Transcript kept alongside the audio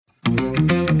Hey,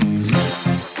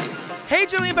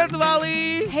 Jillian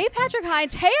Benzavalli. Hey, Patrick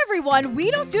Hines. Hey, everyone.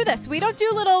 We don't do this. We don't do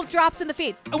little drops in the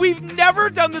feed. We've never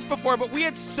done this before, but we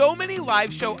had so many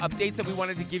live show updates that we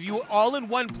wanted to give you all in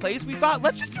one place. We thought,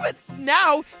 let's just do it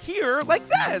now, here, like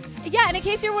this. Yeah, and in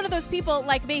case you're one of those people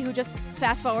like me who just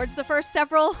fast forwards the first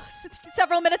several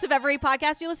minutes of every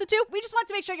podcast you listen to, we just want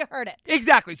to make sure you heard it.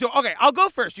 Exactly. So, okay, I'll go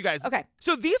first, you guys. Okay.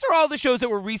 So these are all the shows that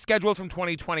were rescheduled from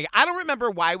 2020. I don't remember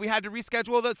why we had to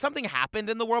reschedule that. Something happened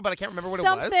in the world, but I can't remember what it was.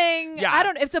 Something. Yeah. I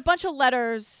don't. It's a bunch of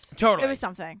letters. Totally. It was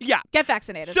something. Yeah. Get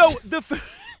vaccinated. So the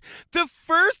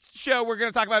first show we're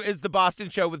going to talk about is the Boston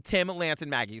show with Tim, Lance,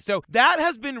 and Maggie. So that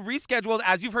has been rescheduled,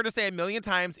 as you've heard us say a million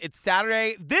times. It's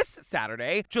this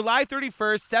Saturday, July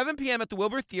 31st, 7 p.m. at the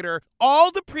Wilbur Theater.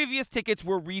 All the previous tickets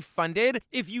were refunded.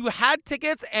 If you had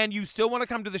tickets and you still want to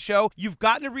come to the show, you've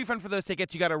gotten a refund for those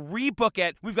tickets. You got to rebook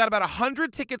it. We've got about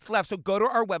 100 tickets left, so go to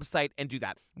our website and do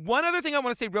that. One other thing I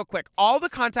want to say real quick. All the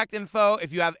contact info,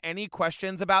 if you have any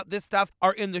questions about this stuff,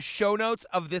 are in the show notes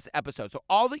of this episode. So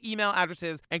all the email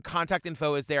addresses and contact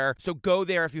info is there. So go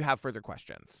there if you have further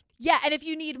questions. Yeah, and if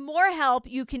you need more help,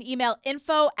 you can email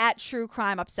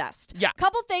info@truecrimeobsessed. Yeah.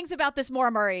 Couple things about this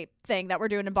Maura Murray thing that we're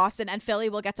doing in Boston and Philly.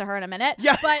 We'll get to her in a minute.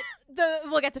 Yeah. But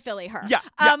we'll get to Philly, her. Yeah.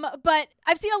 But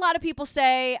I've seen a lot of people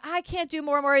say, I can't do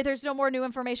Maura Murray. There's no more new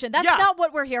information. That's Yeah. not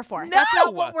what we're here for. No. That's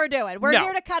not what we're doing. We're No.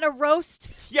 here to kind of roast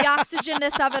Yeah. the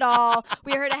oxygenness of it all.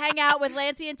 We're here to hang out with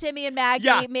Lancey and Timmy and Maggie.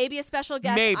 Yeah. Maybe a special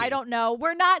guest. Maybe. I don't know.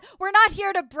 We're not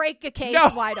here to break a case No.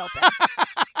 wide open.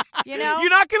 You know? You're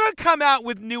not going to come out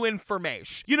with new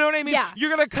information. You know what I mean? Yeah.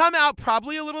 You're going to come out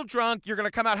probably a little drunk. You're going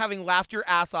to come out having laughed your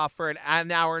ass off for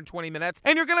an hour and 20 minutes.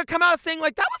 And you're going to come out saying,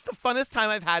 like, that was the funnest time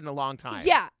I've had in a long time.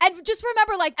 Yeah. And just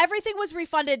remember, like, everything was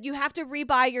refunded. You have to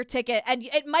rebuy your ticket, and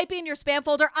it might be in your spam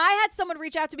folder. I had someone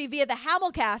reach out to me via the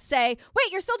Hamilcast say,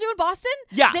 wait, you're still doing Boston?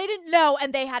 Yeah. They didn't know,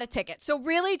 and they had a ticket. So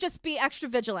really just be extra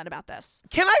vigilant about this.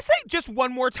 Can I say just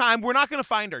one more time, we're not going to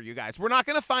find her, you guys. We're not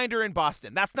going to find her in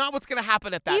Boston. That's not what's going to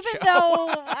happen at that Even show. though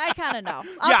I kind of know.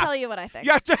 I'll tell you what I think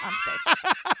Yeah. on stage.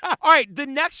 All right, the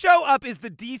next show up is the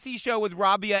DC show with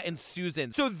Rabia and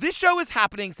Susan. So this show is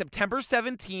happening September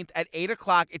 17th at 8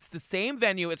 o'clock. It's the same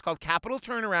venue. It's called Capitol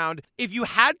Turnaround. If you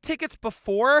had tickets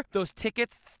before, those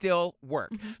tickets still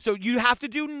work. Mm-hmm. So you have to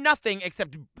do nothing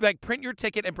except like print your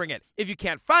ticket and bring it. If you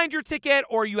can't find your ticket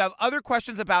or you have other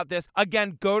questions about this,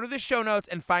 again, go to the show notes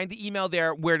and find the email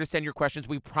there where to send your questions.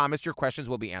 We promise your questions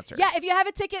will be answered. Yeah, if you have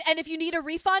a ticket and if you need a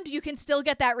refund, you can still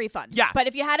get that refund. Yeah. But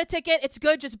if you had a ticket, it's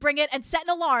good. Just bring it and set an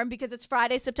alarm because it's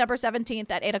Friday, September 17th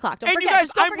at 8 o'clock. Don't And forget. you guys,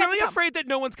 Just don't I'm forget really to come. afraid that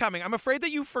no one's coming. I'm afraid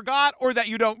that you forgot or that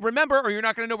you don't remember or you're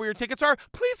not going to know where your tickets are.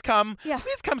 Please come. Yeah.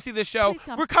 Please come see this show. Please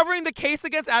come. We're covering the case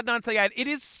against Adnan Syed. It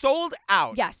is sold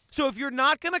out. Yes. So if you're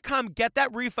not going to come, get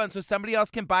that refund so somebody else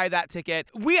can buy that ticket.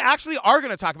 We actually are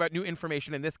going to talk about new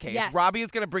information in this case. Yes. Robbie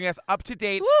is going to bring us up to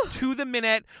date, Woo. to the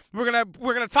minute. We're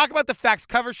gonna talk about the facts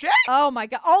cover shit. Oh my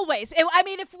God! Always. I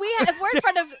mean, if we're in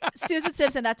front of Susan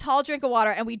Simpson, that tall drink of water,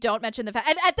 and we don't mention the fact,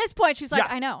 and at this point, she's like,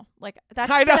 Yeah. I know, like that's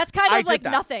I know. that's kind I of did like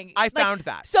that. nothing. I Like, found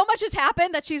that. so much has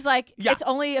happened that she's like, Yeah. it's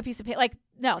only a piece of paper. Like,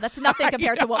 no, that's nothing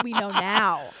compared to what we know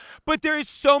now. But there is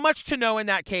so much to know in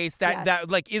that case that Yes.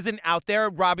 like isn't out there.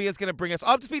 Robbie is going to bring us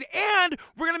up to speed, and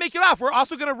we're going to make you laugh. We're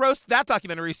also going to roast that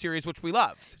documentary series, which we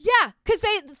loved. Yeah, because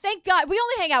thank God, we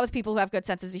only hang out with people who have good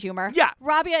senses of humor. Yeah.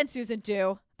 Rabia and Susan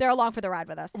do. They're along for the ride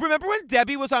with us. Remember when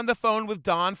Debbie was on the phone with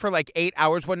Dawn for like 8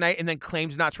 hours one night and then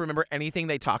claimed not to remember anything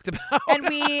they talked about? And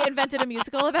we invented a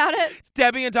musical about it.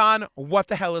 Debbie and Dawn, what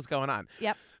the hell is going on?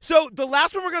 Yep. So the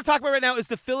last one we're going to talk about right now is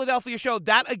the Philadelphia show.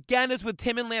 That, again, is with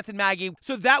Tim and Lance and Maggie.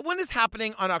 So that one is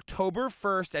happening on October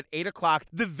 1st at 8 o'clock.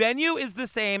 The venue is the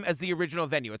same as the original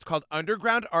venue. It's called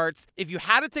Underground Arts. If you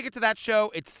had a ticket to that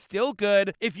show, it's still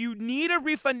good. If you need a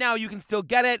refund now, you can still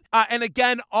get it. And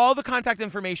again, all the contact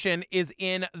information is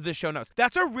in the show notes.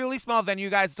 That's a really small venue,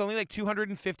 guys. It's only like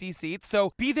 250 seats.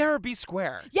 So be there or be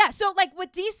square. Yeah, so like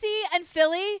with DC and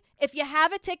Philly, if you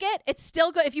have a ticket, it's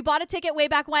still good. If you bought a ticket way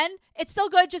back when, it's still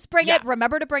good. Just bring it.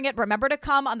 Remember to bring it. Remember to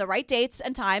come on the right dates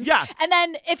and times. Yeah. And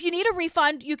then if you need a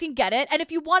refund, you can get it. And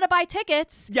if you want to buy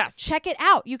tickets, Yes. check it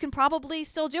out. You can probably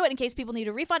still do it in case people need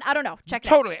a refund. I don't know. Check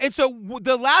it out. Totally. And so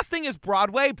the last thing is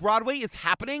Broadway. Broadway is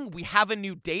happening. We have a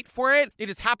new date for it.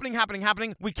 It is happening.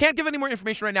 We can't give any more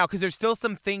information right now because there's still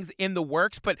some things in the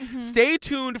works, but stay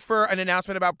tuned for an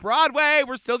announcement about Broadway.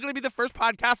 We're still going to be the first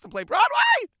podcast to play Broadway.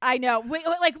 I know.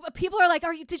 Like people are like,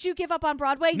 did you give up on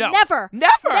Broadway? No. Never.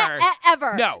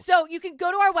 Ever. No. So you can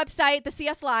go to our website, the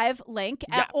CS Live link,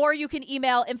 Yeah. or you can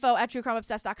email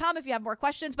info@truecrimeobsessed.com if you have more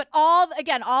questions. But all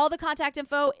the contact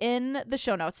info in the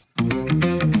show notes.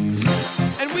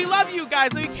 And And we love you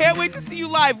guys. We can't wait to see you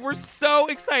live. We're so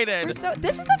excited.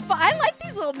 This is a fun. I like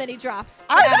these little mini drops.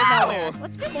 I out of know. nowhere.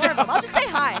 Let's do more of them. I'll just say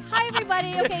hi. Hi,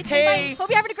 everybody. Okay, Hey. hope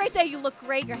you're having a great day. You look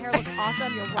great. Your hair looks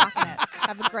awesome. You're rocking it.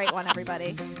 Have a great one,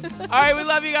 everybody. All right, we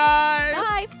love you guys.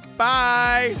 Bye.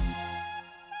 Bye.